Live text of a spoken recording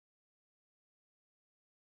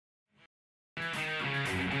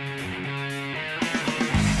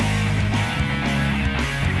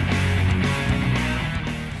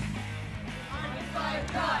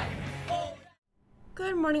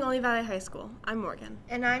morning, Ole Valley High School. I'm Morgan.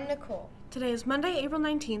 And I'm Nicole. Today is Monday, April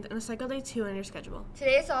 19th, and a cycle day 2 on your schedule.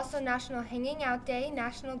 Today is also National Hanging Out Day,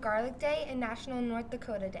 National Garlic Day, and National North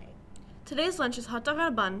Dakota Day. Today's lunch is hot dog on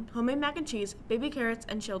a bun, homemade mac and cheese, baby carrots,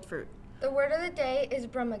 and chilled fruit. The word of the day is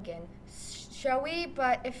brummagem. Showy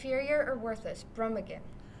but inferior or worthless. Brummagem.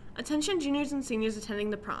 Attention juniors and seniors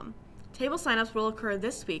attending the prom. Table sign-ups will occur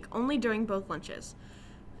this week only during both lunches.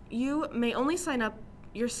 You may only sign up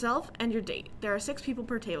yourself and your date. There are 6 people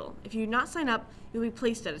per table. If you do not sign up, you'll be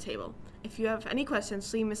placed at a table. If you have any questions,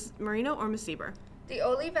 see Ms. Marino or Ms. Sieber. The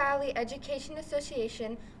Ole Valley Education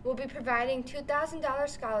Association will be providing $2,000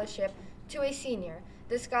 scholarship to a senior.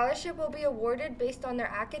 The scholarship will be awarded based on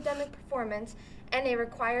their academic performance and a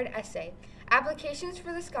required essay. Applications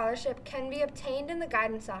for the scholarship can be obtained in the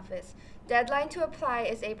guidance office. Deadline to apply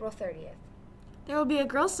is April 30th. There will be a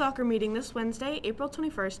girls' soccer meeting this Wednesday, April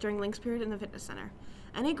 21st, during Links period in the fitness center.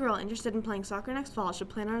 Any girl interested in playing soccer next fall should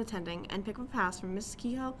plan on attending and pick up a pass from Mrs.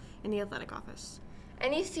 Kehoe in the athletic office.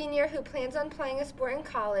 Any senior who plans on playing a sport in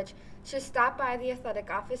college should stop by the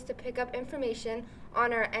athletic office to pick up information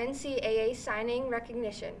on our NCAA signing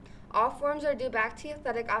recognition. All forms are due back to the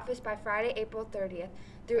athletic office by Friday, April 30th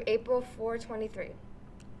through April 4/23.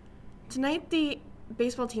 Tonight, the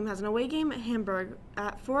baseball team has an away game at Hamburg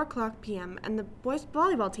at 4 o'clock p.m., and the boys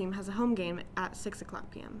volleyball team has a home game at 6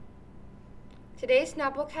 o'clock p.m. Today's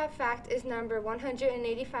Snobblecap fact is number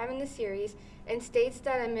 185 in the series and states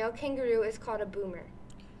that a male kangaroo is called a boomer.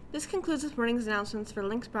 This concludes this morning's announcements for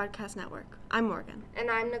Links Broadcast Network. I'm Morgan. And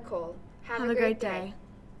I'm Nicole. Have a great day.